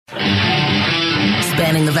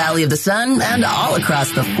spanning the Valley of the Sun and all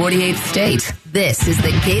across the 48th state. This is the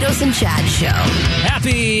Gaydos and Chad Show.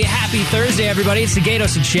 Happy Thursday, everybody. It's the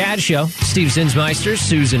Gaydos and Chad Show. Steve Zinsmeister,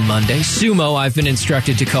 Susan Monday. Sumo, I've been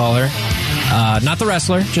instructed to call her. Not the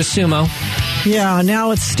wrestler, just Sumo. Yeah,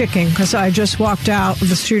 now it's sticking because I just walked out of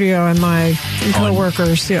the studio and my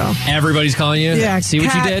co-workers, Everybody's calling you? Yeah. See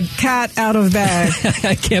what you did? Cat out of bag.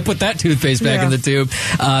 I can't put that toothpaste back in the tube.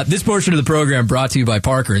 This portion of the program brought to you by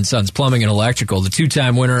Parker & Sons Plumbing and Electrical, the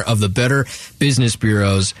two-time winner of the Better Business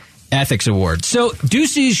Bureau's Ethics Award. So,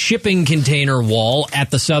 Ducey's shipping container wall at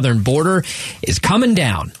the southern border is coming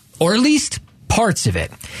down, or at least parts of it.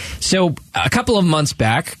 So, a couple of months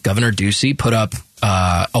back, Governor Ducey put up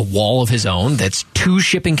a wall of his own that's 2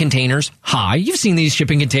 shipping containers high. You've seen these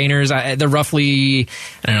shipping containers. They're roughly,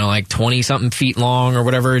 like 20-something feet long or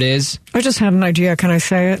whatever it is. I just had an idea. Can I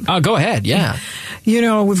say it? Oh, go ahead. Yeah.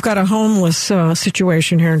 We've got a homeless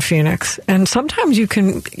situation here in Phoenix. And sometimes you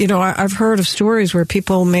can, I've heard of stories where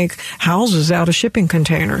people make houses out of shipping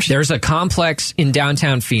containers. There's a complex in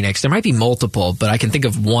downtown Phoenix. There might be multiple, but I can think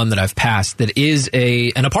of one that I've passed that is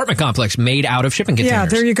an apartment complex made out of shipping containers. Yeah,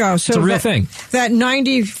 there you go. So it's a real thing. That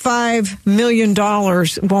 $95 million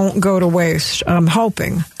won't go to waste, I'm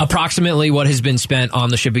hoping. Approximately what has been spent on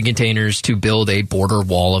the shipping containers to build a border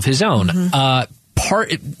wall of his own.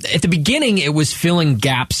 At the beginning, it was filling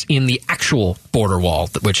gaps in the actual border wall,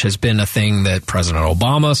 which has been a thing that President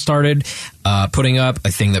Obama started putting up,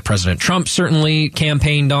 a thing that President Trump certainly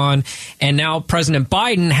campaigned on, and now President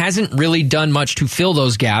Biden hasn't really done much to fill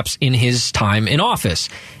those gaps in his time in office,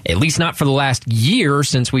 at least not for the last year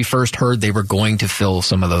since we first heard they were going to fill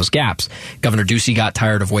some of those gaps. Governor Ducey got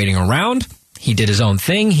tired of waiting around. He did his own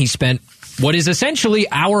thing. He spent what is essentially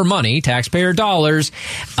our money, taxpayer dollars,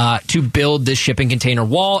 to build this shipping container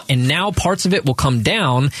wall. And now parts of it will come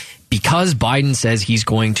down because Biden says he's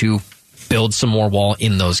going to build some more wall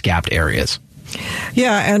in those gapped areas.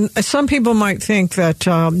 Yeah, and some people might think that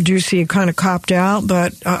Ducey kind of copped out,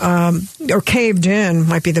 but or caved in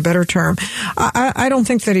might be the better term. I don't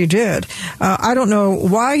think that he did. I don't know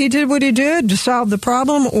why he did what he did, to solve the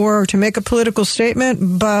problem or to make a political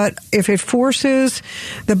statement, but if it forces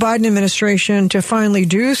the Biden administration to finally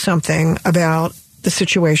do something about the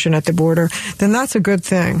situation at the border, then that's a good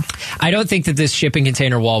thing. I don't think that this shipping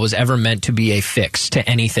container wall was ever meant to be a fix to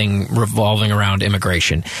anything revolving around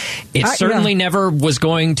immigration. It certainly never was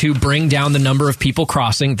going to bring down the number of people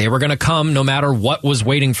crossing. They were going to come no matter what was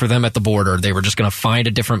waiting for them at the border. They were just going to find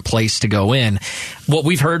a different place to go in. What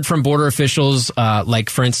we've heard from border officials,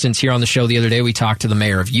 like for instance here on the show the other day, we talked to the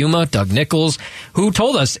mayor of Yuma, Doug Nichols, who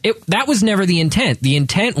told us that was never the intent. The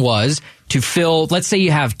intent was to fill, let's say you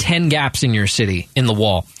have 10 gaps in your city in the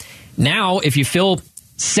wall. Now, if you fill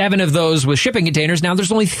 7 of those with shipping containers, now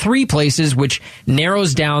there's only 3 places, which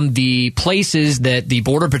narrows down the places that the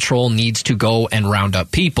Border Patrol needs to go and round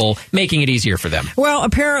up people, making it easier for them. Well,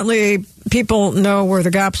 apparently people know where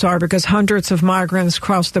the gaps are because hundreds of migrants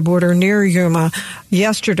crossed the border near Yuma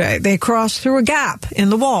yesterday. They crossed through a gap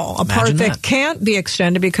in the wall, a part that can't be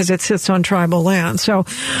extended because it sits on tribal land. So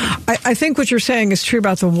I think what you're saying is true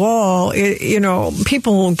about the wall.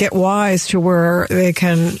 People get wise to where they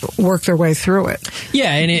can work their way through it.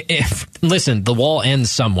 Yeah, and listen, the wall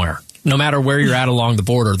ends somewhere. No matter where you're at along the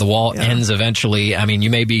border, the wall ends eventually. I mean,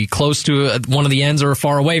 you may be close to one of the ends or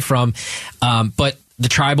far away from, but the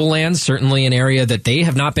tribal lands, certainly an area that they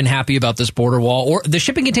have not been happy about this border wall or the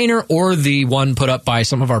shipping container or the one put up by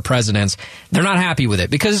some of our presidents. They're not happy with it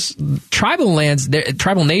because tribal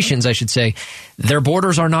nations, I should say, their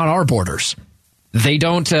borders are not our borders. They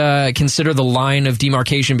don't consider the line of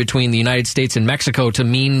demarcation between the United States and Mexico to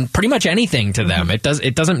mean pretty much anything to them. It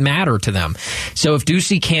doesn't matter to them. So if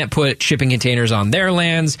Ducey can't put shipping containers on their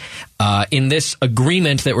lands, in this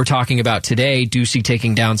agreement that we're talking about today, Ducey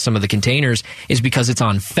taking down some of the containers is because it's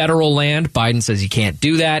on federal land. Biden says he can't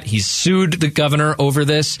do that. He's sued the governor over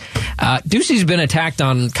this. Ducey's been attacked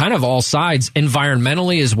on kind of all sides,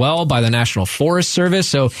 environmentally as well, by the National Forest Service.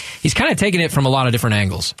 So he's kind of taking it from a lot of different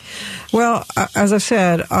angles. Well, as I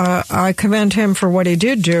said, I commend him for what he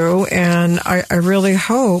did do, and I really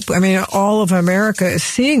hope, all of America is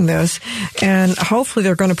seeing this, and hopefully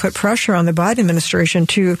they're going to put pressure on the Biden administration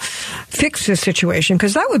to fix this situation,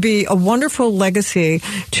 because that would be a wonderful legacy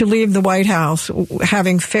to leave the White House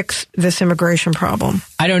having fixed this immigration problem.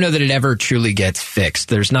 I don't know that it ever truly gets fixed.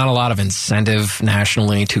 There's not a lot of incentive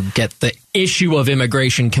nationally to get the issue of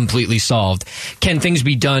immigration completely solved. Can things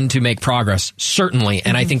be done to make progress? Certainly,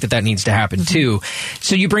 and I think that needs to happen too.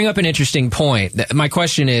 So you bring up an interesting point. My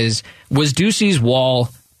question is, was Ducey's wall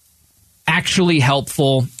actually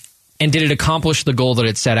helpful And did it accomplish the goal that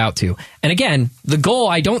it set out to? And again, the goal,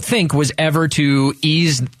 I don't think, was ever to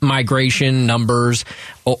ease migration numbers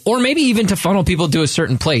or maybe even to funnel people to a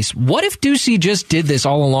certain place. What if Ducey just did this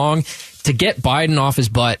all along to get Biden off his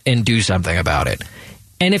butt and do something about it?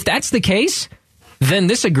 And if that's the case, then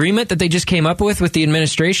this agreement that they just came up with the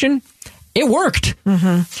administration, it worked.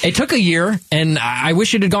 Mm-hmm. It took a year, and I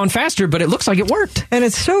wish it had gone faster, but it looks like it worked. And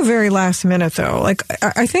it's so very last minute, though. Like,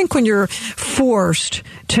 I think when you're forced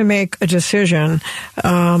to make a decision,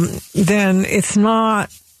 then it's not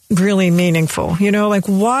really meaningful. You know, like,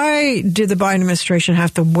 why did the Biden administration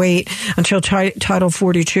have to wait until Title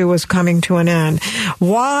 42 was coming to an end?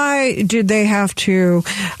 Why did they have to,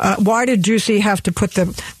 why did Ducey have to put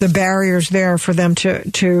the barriers there for them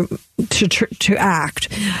to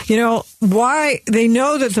act? You know, why? They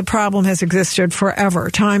know that the problem has existed forever,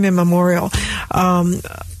 time immemorial.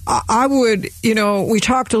 I would, you know, we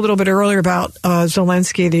talked a little bit earlier about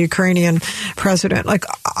Zelensky, the Ukrainian president. Like,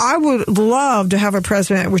 I would love to have a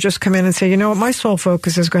president who would just come in and say, you know what, my sole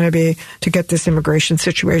focus is going to be to get this immigration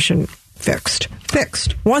situation fixed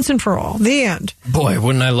once and for all. The end. Boy,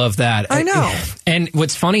 wouldn't I love that. I know. And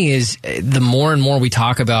what's funny is the more and more we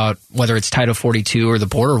talk about whether it's Title 42 or the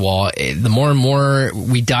border wall, the more and more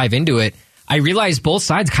we dive into it, I realize both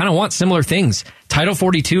sides kind of want similar things. Title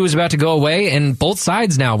 42 is about to go away, and both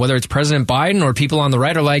sides now, whether it's President Biden or people on the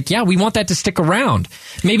right, are like, yeah, we want that to stick around.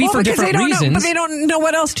 Maybe for different reasons. But they don't know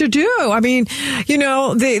what else to do. I mean, you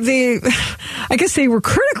know, I guess they were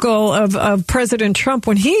critical of President Trump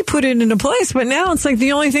when he put it into place, but now it's like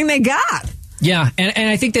the only thing they got. Yeah, and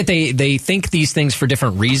I think that they think these things for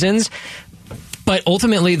different reasons, but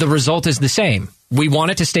ultimately the result is the same. We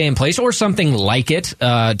want it to stay in place or something like it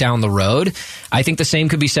down the road. I think the same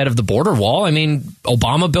could be said of the border wall. I mean,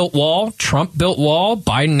 Obama built wall, Trump built wall,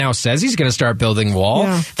 Biden now says he's going to start building wall.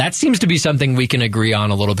 Yeah. That seems to be something we can agree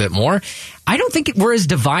on a little bit more. I don't think we're as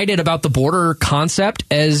divided about the border concept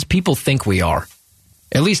as people think we are.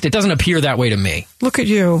 At least it doesn't appear that way to me. Look at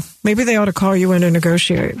you. Maybe they ought to call you in to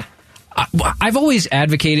negotiate. I've always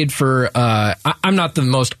advocated for, I'm not the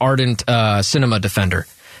most ardent cinema defender,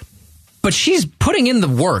 but she's putting in the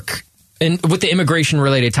work with the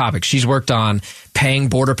immigration-related topics. She's worked on paying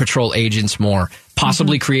Border Patrol agents more,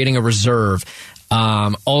 possibly creating a reserve,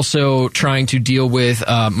 also trying to deal with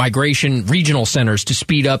migration regional centers to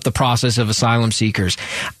speed up the process of asylum seekers.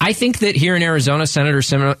 I think that here in Arizona, Senator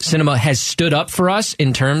Sinema has stood up for us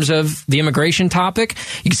in terms of the immigration topic.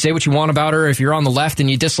 You can say what you want about her. If you're on the left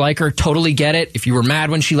and you dislike her, totally get it. If you were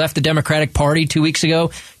mad when she left the Democratic Party 2 weeks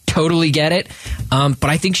ago, totally get it. But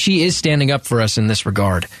I think she is standing up for us in this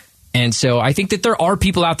regard. And so I think that there are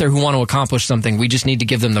people out there who want to accomplish something. We just need to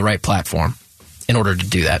give them the right platform in order to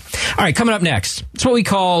do that. All right, coming up next, it's what we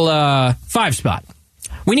call Five Spot.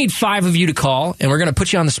 We need 5 of you to call, and we're going to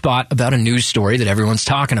put you on the spot about a news story that everyone's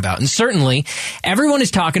talking about. And certainly, everyone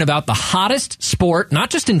is talking about the hottest sport, not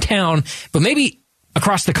just in town, but maybe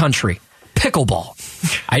across the country, pickleball.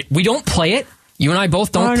 We don't play it. You and I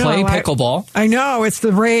both don't play pickleball. I know, it's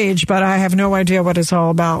the rage, but I have no idea what it's all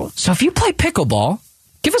about. So if you play pickleball,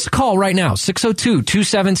 give us a call right now,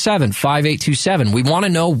 602-277-5827. We want to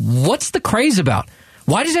know, what's the craze about?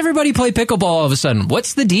 Why does everybody play pickleball all of a sudden?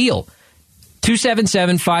 What's the deal?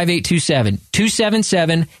 277-5827.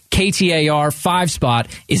 277-KTAR. 5 Spot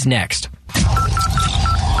is next.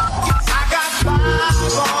 I got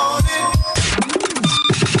 5 on it.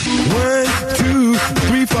 1, 2,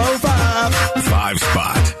 3, 4, 5. 5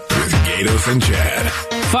 Spot with Gaydos and Chad.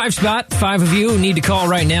 5 Spot, 5 of you need to call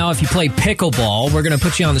right now if you play pickleball. We're going to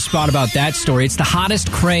put you on the spot about that story. It's the hottest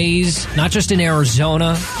craze, not just in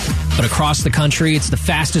Arizona, but across the country. It's the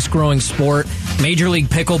fastest growing sport. Major League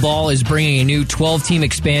Pickleball is bringing a new 12-team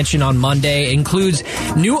expansion on Monday. It includes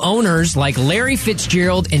new owners like Larry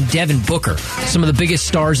Fitzgerald and Devin Booker. Some of the biggest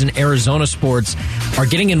stars in Arizona sports are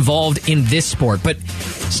getting involved in this sport. But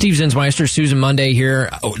Steve Zinsmeister, Susan Monday here.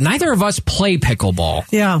 Neither of us play pickleball.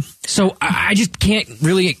 Yeah. So I just can't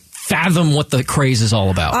really fathom what the craze is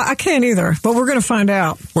all about. I can't either, but we're going to find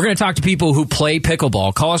out. We're going to talk to people who play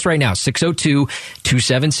pickleball. Call us right now,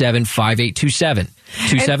 602-277-5827.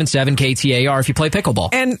 277-KTAR if you play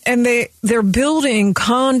pickleball. And they're building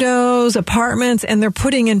condos, apartments, and they're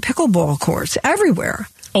putting in pickleball courts everywhere.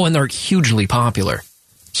 Oh, and they're hugely popular.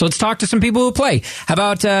 So let's talk to some people who play. How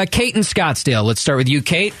about Kate in Scottsdale? Let's start with you,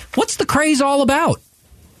 Kate. What's the craze all about?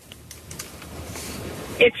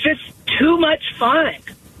 It's just too much fun.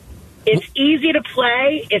 It's easy to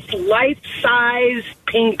play. It's life-size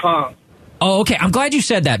ping pong. Oh, okay. I'm glad you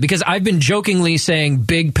said that because I've been jokingly saying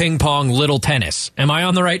big ping pong, little tennis. Am I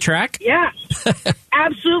on the right track? Yeah,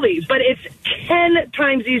 absolutely. But it's 10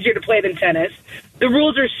 times easier to play than tennis. The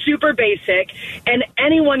rules are super basic, and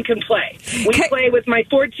anyone can play. We play with my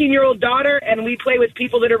 14-year-old daughter, and we play with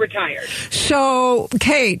people that are retired. So,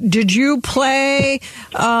 Kate, did you play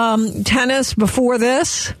tennis before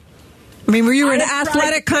this? I mean, were you an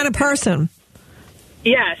athletic kind of person?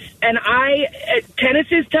 Yes, and tennis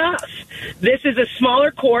is tough. This is a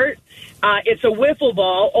smaller court. It's a wiffle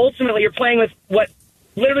ball. Ultimately, you're playing with what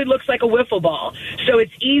literally looks like a wiffle ball. So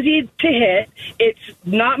it's easy to hit. It's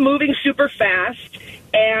not moving super fast,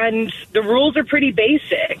 and the rules are pretty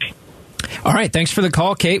basic. All right, thanks for the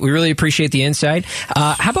call, Kate. We really appreciate the insight.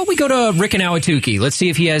 How about we go to Rick in Ahwatukee? Let's see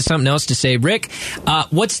if he has something else to say. Rick,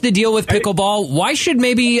 what's the deal with pickleball? Why should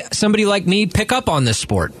maybe somebody like me pick up on this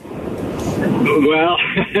sport? Well,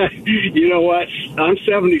 you know what? I'm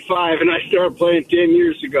 75, and I started playing 10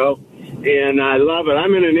 years ago, and I love it.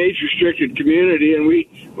 I'm in an age-restricted community, and we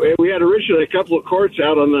had originally a couple of courts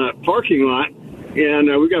out on the parking lot,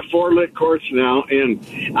 and we got 4 lit courts now. And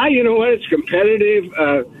you know what? It's competitive.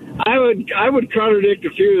 I would contradict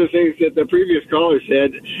a few of the things that the previous caller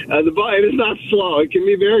said. The ball, it is not slow. It can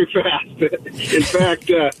be very fast. In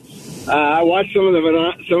fact, I watch some of it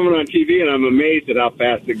on TV, and I'm amazed at how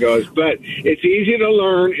fast it goes. But it's easy to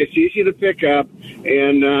learn. It's easy to pick up.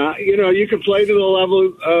 And, you can play to the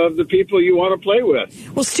level of the people you want to play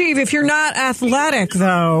with. Well, Steve, if you're not athletic,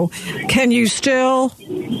 though, can you still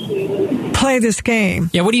play this game?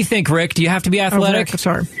 Yeah, what do you think, Rick? Do you have to be athletic? Rick,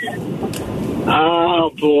 sorry.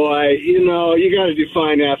 Oh, boy. You got to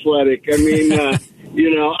define athletic. I mean,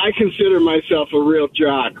 I consider myself a real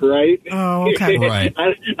jock, right? Oh, okay. Right.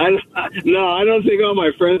 No, I don't think all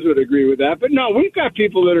my friends would agree with that. But, no, we've got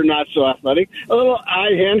people that are not so athletic. A little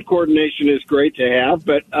eye-hand coordination is great to have,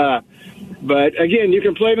 but again, you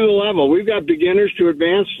can play to the level. We've got beginners to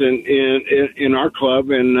advanced in our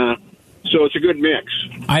club, and so it's a good mix.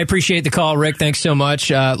 I appreciate the call, Rick. Thanks so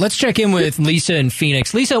much. Let's check in with Lisa in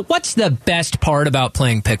Phoenix. Lisa, what's the best part about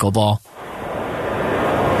playing pickleball?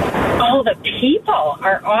 Oh, the people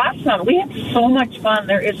are awesome. We have so much fun.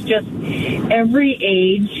 There is just every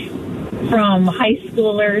age, from high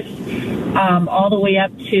schoolers all the way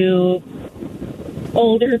up to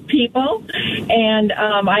older people. And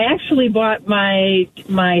I actually bought my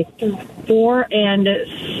 4 and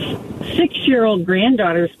 6-year-old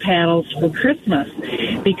granddaughter's paddles for Christmas,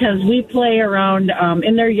 because we play around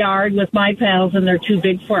in their yard with my paddles, and they're too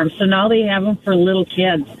big for them. So now they have them for little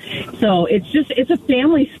kids. So it's a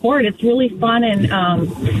family sport. It's really fun, and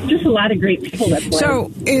just a lot of great people that play.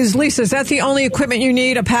 So is that the only equipment you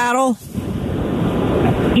need, a paddle?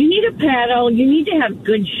 You need a paddle. You need to have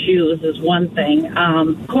good shoes is one thing.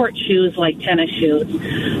 Court shoes like tennis shoes.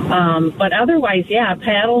 But otherwise, a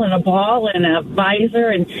paddle and a ball and a visor.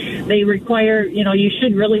 And they require, you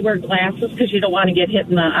should really wear glasses because you don't want to get hit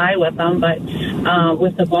in the eye with them. But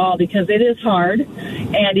with the ball, because it is hard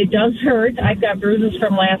and it does hurt. I've got bruises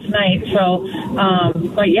from last night. So,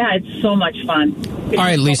 it's so much fun. All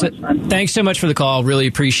right, Lisa, thanks so much for the call. Really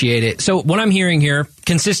appreciate it. So what I'm hearing here,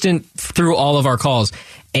 consistent through all of our calls,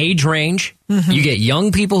 age range. Mm-hmm. You get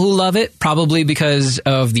young people who love it, probably because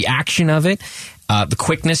of the action of it, the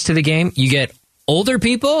quickness to the game. You get older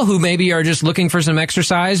people who maybe are just looking for some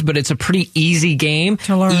exercise, but it's a pretty easy game,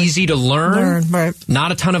 easy to learn, right.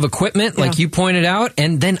 Not a ton of equipment, like you pointed out.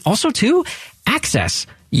 And then also, too, access.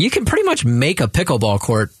 You can pretty much make a pickleball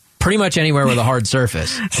court pretty much anywhere with a hard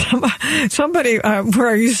surface. Somebody, where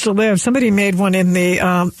I used to live, somebody made one in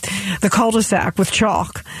the cul-de-sac with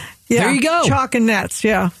chalk. Yeah, there you go. Chalk and nets,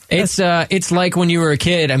 yeah. It's like when you were a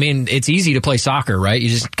kid. I mean, it's easy to play soccer, right? You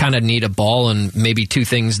just kind of need a ball and maybe 2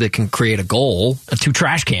 things that can create a goal. 2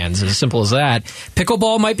 trash cans, as simple as that.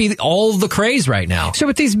 Pickleball might be all the craze right now. So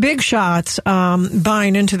with these big shots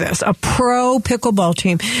buying into this, a pro pickleball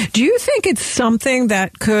team, do you think it's something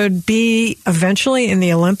that could be eventually in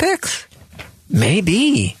the Olympics?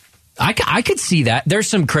 Maybe. I could see that. There's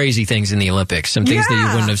some crazy things in the Olympics, some things that you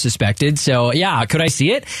wouldn't have suspected. So, could I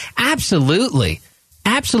see it? Absolutely.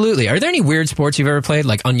 Absolutely. Are there any weird sports you've ever played,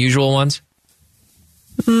 like unusual ones?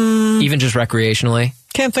 Even just recreationally?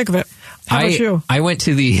 Can't think of it. How about you? I went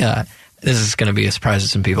to the, this is going to be a surprise to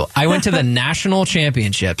some people. I went to the national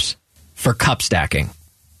championships for cup stacking.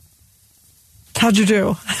 How'd you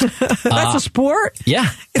do? That's a sport? Yeah,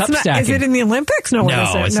 cup stacking. Is it in the Olympics? No,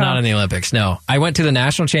 it's not in the Olympics, no. I went to the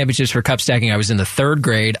national championships for cup stacking. I was in the 3rd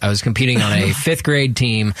grade. I was competing on a 5th grade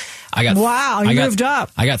team. You moved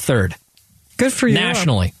up. I got 3rd. Good for you.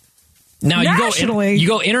 Nationally. Now, you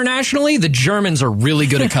go internationally, the Germans are really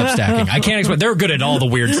good at cup stacking. I can't explain. They're good at all the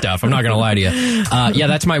weird stuff. I'm not going to lie to you.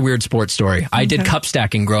 That's my weird sports story. I did cup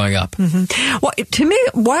stacking growing up. Mm-hmm. Well, to me,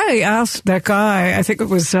 why I asked that guy, I think it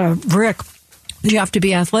was Rick, You have to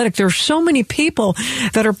be athletic. There are so many people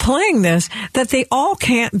that are playing this that they all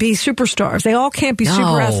can't be superstars. They all can't be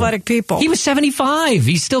super athletic people. He was 75.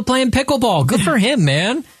 He's still playing pickleball. Good for him,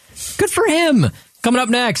 man. Good for him. Coming up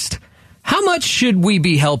next, how much should we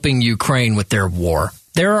be helping Ukraine with their war?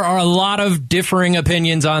 There are a lot of differing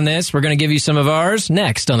opinions on this. We're going to give you some of ours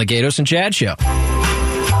next on the Gaydos and Chad Show.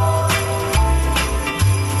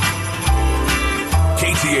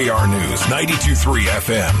 KTAR News 92.3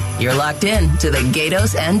 FM. You're locked in to the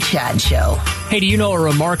Gaydos and Chad Show. Hey, do you know a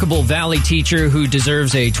remarkable Valley teacher who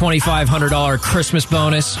deserves a $2,500 Christmas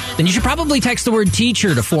bonus? Then you should probably text the word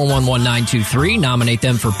teacher to 411923. Nominate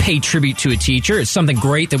them for Pay Tribute to a Teacher. It's something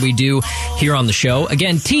great that we do here on the show.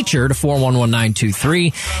 Again, teacher to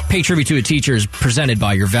 411923. Pay Tribute to a Teacher is presented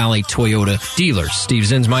by your Valley Toyota dealers. Steve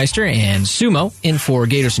Zinsmeister and Sumo in for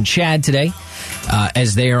Gaydos and Chad today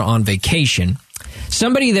as they are on vacation.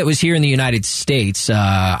 Somebody that was here in the United States,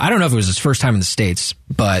 I don't know if it was his first time in the States,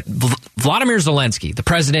 but Vladimir Zelensky, the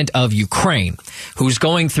president of Ukraine, who's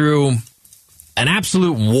going through an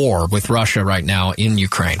absolute war with Russia right now in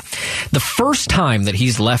Ukraine. The first time that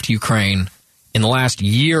he's left Ukraine in the last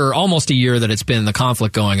year, almost a year that it's been the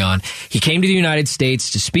conflict going on, he came to the United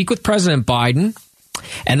States to speak with President Biden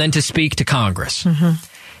and then to speak to Congress.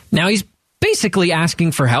 Mm-hmm. Now he's basically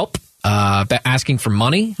asking for help. Asking for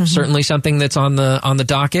money, certainly something that's on the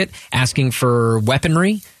docket. Asking for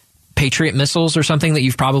weaponry, Patriot missiles, or something that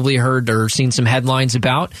you've probably heard or seen some headlines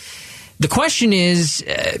about. The question is,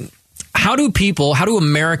 how do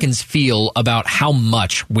Americans feel about how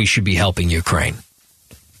much we should be helping Ukraine?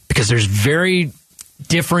 Because there's very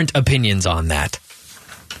different opinions on that.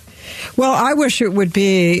 Well, I wish it would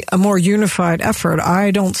be a more unified effort.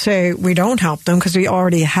 I don't say we don't help them because we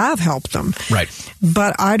already have helped them. Right.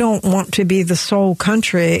 But I don't want to be the sole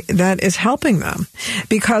country that is helping them.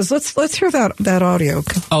 Because let's hear that audio.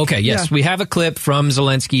 Okay, yes. Yeah. We have a clip from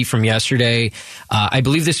Zelensky from yesterday. I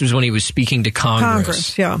believe this was when he was speaking to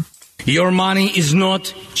Congress. Yeah. Your money is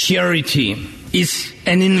not charity. It's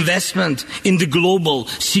an investment in the global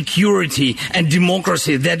security and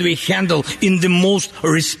democracy that we handle in the most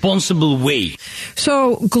responsible way.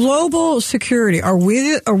 So, global security, are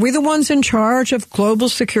we the ones in charge of global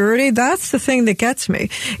security? That's the thing that gets me.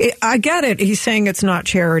 I get it. He's saying it's not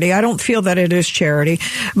charity. I don't feel that it is charity.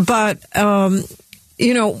 But,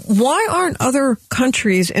 why aren't other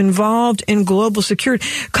countries involved in global security?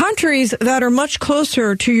 Countries that are much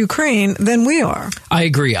closer to Ukraine than we are. I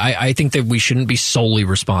agree. I think that we shouldn't be solely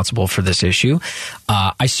responsible for this issue.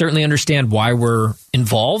 I certainly understand why we're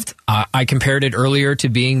involved. I compared it earlier to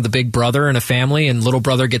being the big brother in a family, and little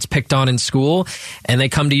brother gets picked on in school, and they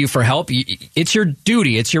come to you for help. It's your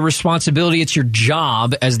duty. It's your responsibility. It's your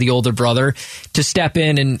job as the older brother to step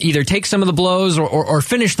in and either take some of the blows or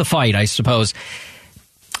finish the fight, I suppose.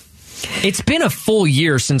 It's been a full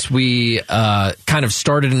year since we kind of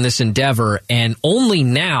started in this endeavor, and only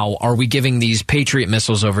now are we giving these Patriot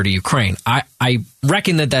missiles over to Ukraine. I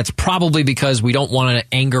reckon that's probably because we don't want to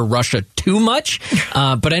anger Russia too much,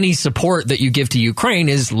 but any support that you give to Ukraine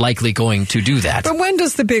is likely going to do that. But when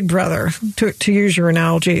does the big brother, to use your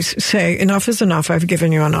analogies, say, enough is enough, I've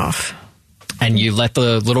given you enough? And you let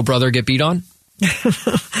the little brother get beat on?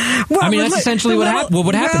 Well, that's essentially what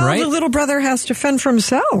would happen, right? The little brother has to fend for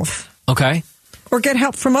himself. Okay. Or get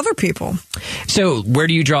help from other people. So where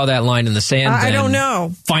do you draw that line in the sand? I don't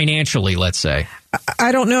know. Financially, let's say.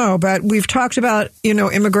 I don't know, but we've talked about,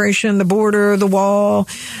 immigration, the border, the wall.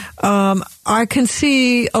 I can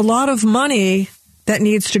see a lot of money that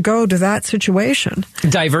needs to go to that situation.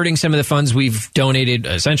 Diverting some of the funds we've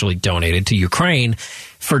essentially donated to Ukraine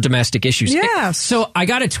for domestic issues. Yes. So I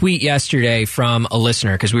got a tweet yesterday from a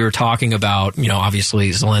listener because we were talking about,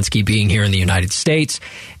 obviously Zelensky being here in the United States.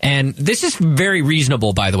 And this is very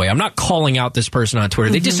reasonable, by the way. I'm not calling out this person on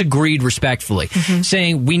Twitter. They disagreed respectfully,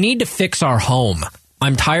 saying we need to fix our home.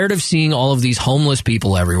 I'm tired of seeing all of these homeless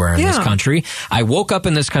people everywhere in this country. I woke up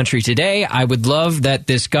in this country today. I would love that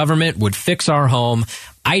this government would fix our home.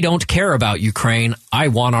 I don't care about Ukraine. I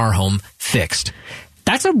want our home fixed.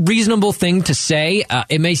 That's a reasonable thing to say.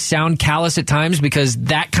 It may sound callous at times because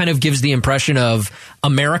that kind of gives the impression of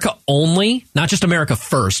America only, not just America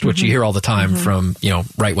first, which you hear all the time from,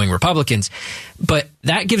 right-wing Republicans. But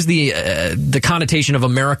that gives the connotation of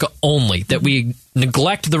America only, that we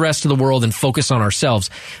neglect the rest of the world and focus on ourselves.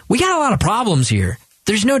 We got a lot of problems here.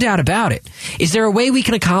 There's no doubt about it. Is there a way we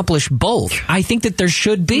can accomplish both? I think that there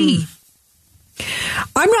should be.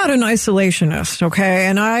 I'm not an isolationist, okay,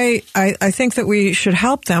 and I think that we should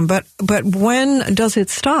help them, but when does it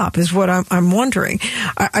stop is what I'm wondering.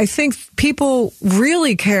 I think people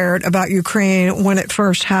really cared about Ukraine when it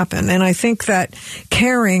first happened, and I think that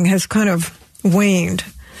caring has kind of waned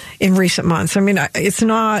in recent months. I mean, it's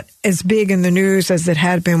not as big in the news as it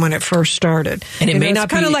had been when it first started. And it may not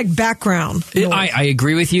be kind of like background noise. I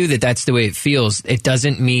agree with you that that's the way it feels. It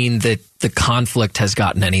doesn't mean that the conflict has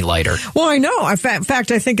gotten any lighter. Well, I know. In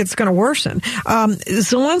fact, I think it's going to worsen.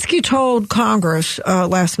 Zelensky told Congress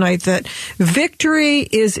last night that victory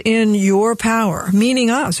is in your power,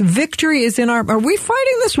 meaning us. Victory is in our... Are we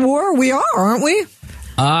fighting this war? We are, aren't we?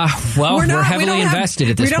 Well, we're heavily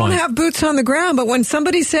invested at this point. We don't have boots on the ground, but when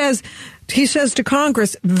somebody says to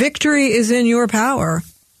Congress, victory is in your power.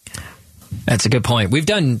 That's a good point. We've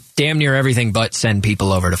done damn near everything but send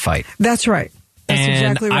people over to fight. That's right. That's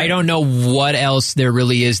exactly right. I don't know what else there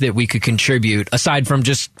really is that we could contribute, aside from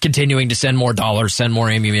just continuing to send more dollars, send more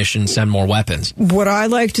ammunition, send more weapons. Would I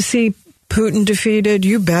like to see Putin defeated?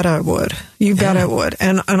 You bet I would. You bet I would.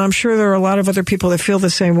 And I'm sure there are a lot of other people that feel the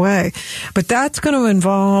same way. But that's going to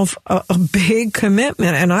involve a big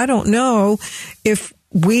commitment. And I don't know if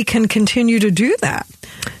we can continue to do that.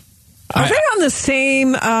 Are they on the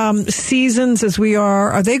same seasons as we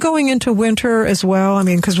are? Are they going into winter as well? I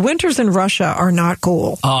mean, because winters in Russia are not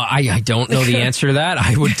cool. I don't know the answer to that.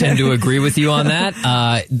 I would tend to agree with you on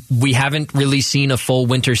that. We haven't really seen a full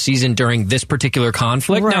winter season during this particular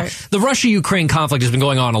conflict. Right. Now, the Russia-Ukraine conflict has been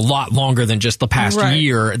going on a lot longer than just the past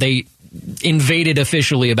year. They invaded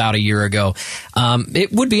officially about a year ago.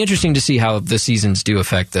 It would be interesting to see how the seasons do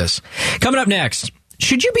affect this. Coming up next,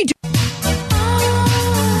 should you be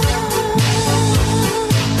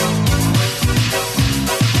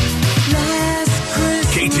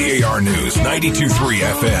KTAR News 92.3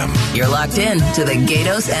 FM. You're locked in to the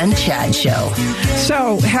Gaydos and Chad Show.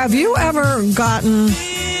 So, have you ever gotten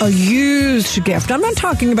a used gift? I'm not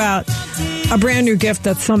talking about a brand new gift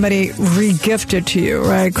that somebody re-gifted to you,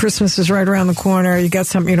 right? Christmas is right around the corner. You get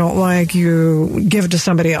something you don't like, you give it to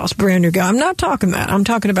somebody else. Brand new gift. I'm not talking that. I'm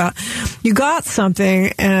talking about you got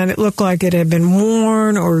something and it looked like it had been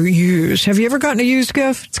worn or used. Have you ever gotten a used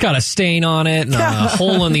gift? It's got a stain on it and a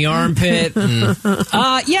hole in the armpit. And,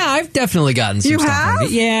 yeah, I've definitely gotten some stuff.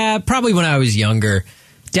 Have? Yeah, probably when I was younger.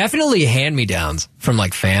 Definitely hand-me-downs from,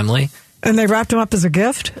 like, family. And they wrapped them up as a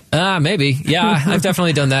gift? Maybe. Yeah, I've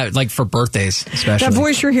definitely done that, like for birthdays, especially. That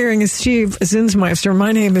voice you're hearing is Steve Zinsmeister.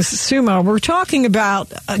 My name is Sumo. We're talking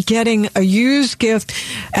about getting a used gift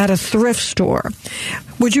at a thrift store.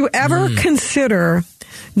 Would you ever consider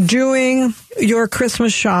doing your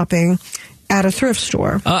Christmas shopping at a thrift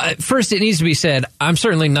store? First, it needs to be said, I'm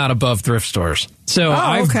certainly not above thrift stores. So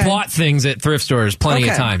I've bought things at thrift stores plenty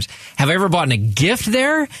of times. Have I ever bought a gift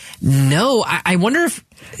there? No. I wonder if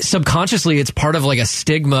subconsciously it's part of like a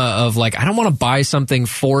stigma of like, I don't want to buy something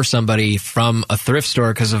for somebody from a thrift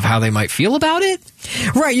store because of how they might feel about it.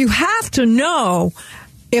 Right. You have to know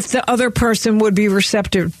if the other person would be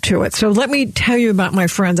receptive to it. So let me tell you about my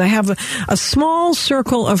friends. I have a small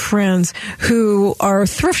circle of friends who are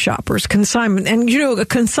thrift shoppers, consignment. And, you know, a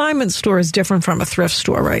consignment store is different from a thrift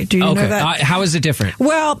store, right? Do you know that? How is it different?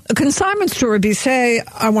 Well, a consignment store would be, say,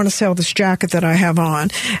 I want to sell this jacket that I have on.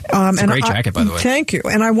 It's a great jacket, by the way. Thank you.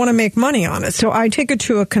 And I want to make money on it. So I take it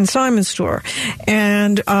to a consignment store.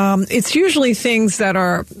 And it's usually things that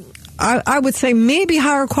are, I would say maybe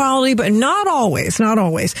higher quality, but not always.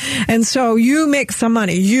 And so you make some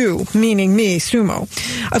money, you, meaning me, Sumo.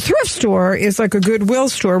 A thrift store is like a Goodwill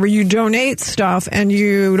store where you donate stuff and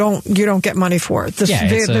you don't get money for it.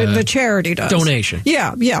 The charity does. Donation.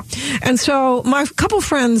 Yeah. And so my couple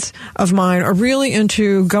friends of mine are really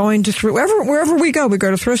into going to wherever we go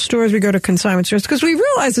to thrift stores, we go to consignment stores, because we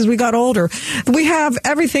realized as we got older, we have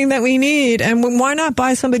everything that we need, and why not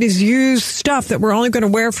buy somebody's used stuff that we're only going to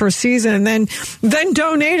wear for a season and then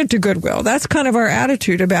donate it to Goodwill. That's kind of our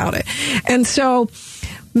attitude about it. And so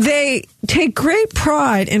they take great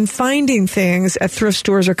pride in finding things at thrift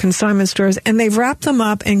stores or consignment stores, and they wrap them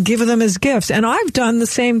up and give them as gifts. And I've done the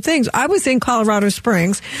same things. I was in Colorado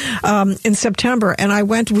Springs in September, and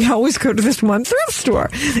we always go to this one thrift store.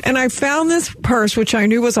 And I found this purse, which I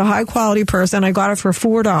knew was a high-quality purse, and I got it for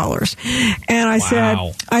 $4. And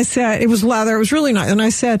I said, it was leather, it was really nice. And I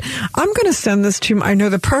said, I'm going to send this to, I know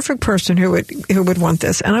the perfect person who would want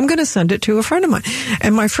this, and I'm going to send it to a friend of mine.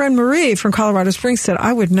 And my friend Marie from Colorado Springs said,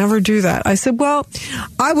 I would never do that. I said, well,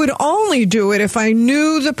 I would only do it if I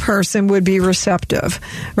knew the person would be receptive,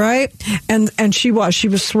 right? And she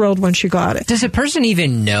was thrilled when she got it. Does a person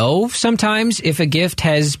even know sometimes if a gift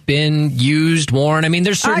has been used, worn? I mean,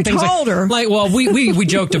 there's certain things. I told her. Like, well, we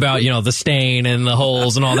joked about, the stain and the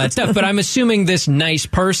holes and all that stuff, but I'm assuming this nice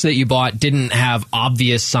purse that you bought didn't have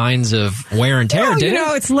obvious signs of wear and tear, did it?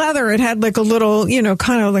 It's leather. It had like a little,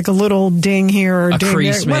 kind of like a little ding here or a ding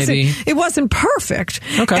crease, there. Maybe. It wasn't perfect,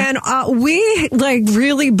 Okay. And we like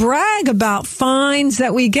really brag about finds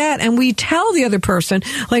that we get, and we tell the other person.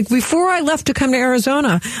 Like before I left to come to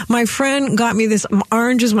Arizona, my friend got me this.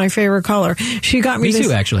 Orange is my favorite color. She got me Me this.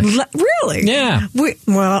 too, actually. Really? Yeah.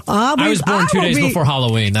 I was born 2 days before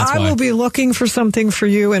Halloween. That's I why. will be looking for something for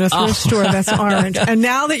you in a thrift store that's orange. And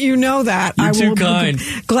now that you know that, You're I too will kind.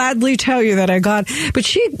 gladly tell you that I got. But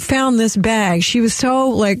she found this bag. She was so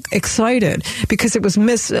like excited because it was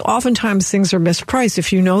oftentimes things are mispriced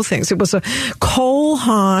if you know things. It was a Cole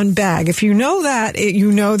Haan bag. If you know that,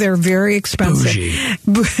 you know they're very expensive.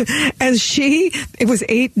 And it was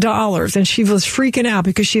 $8, and she was freaking out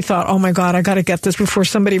because she thought, oh my God, I got to get this before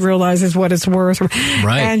somebody realizes what it's worth.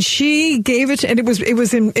 Right. And she gave it, and it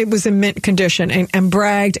was in mint condition, and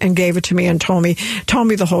bragged and gave it to me and told me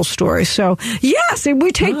the whole story. So yes,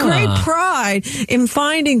 we take great pride in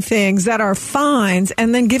finding things that are finds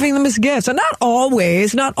and then giving them as gifts. And not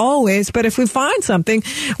always, but if we find something,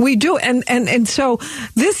 we do. And so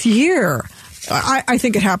this year, I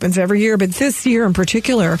think it happens every year, but this year in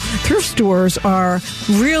particular, thrift stores are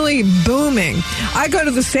really booming. I go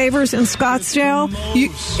to the Savers in Scottsdale.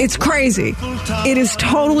 It's crazy. It is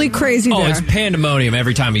totally crazy there. It's pandemonium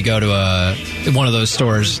every time you go to one of those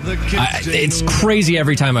stores. It's crazy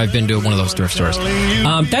every time I've been to one of those thrift stores.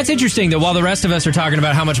 That's interesting that while the rest of us are talking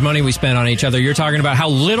about how much money we spend on each other, you're talking about how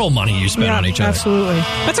little money you spend on each other. Absolutely.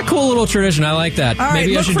 That's a cool little tradition. I like that. All right,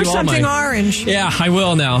 Maybe I should look for do all something my... orange. Yeah, I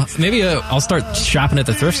will now. Maybe I'll start shopping at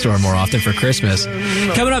the thrift store more often for Christmas.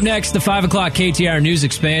 Coming up next, the 5 o'clock KTR news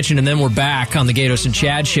expansion, and then we're back on the Gaydos and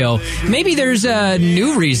Chad show. Maybe there's a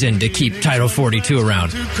new reason to keep Title 42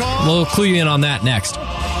 around. We'll clue you in on that next.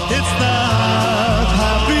 It's the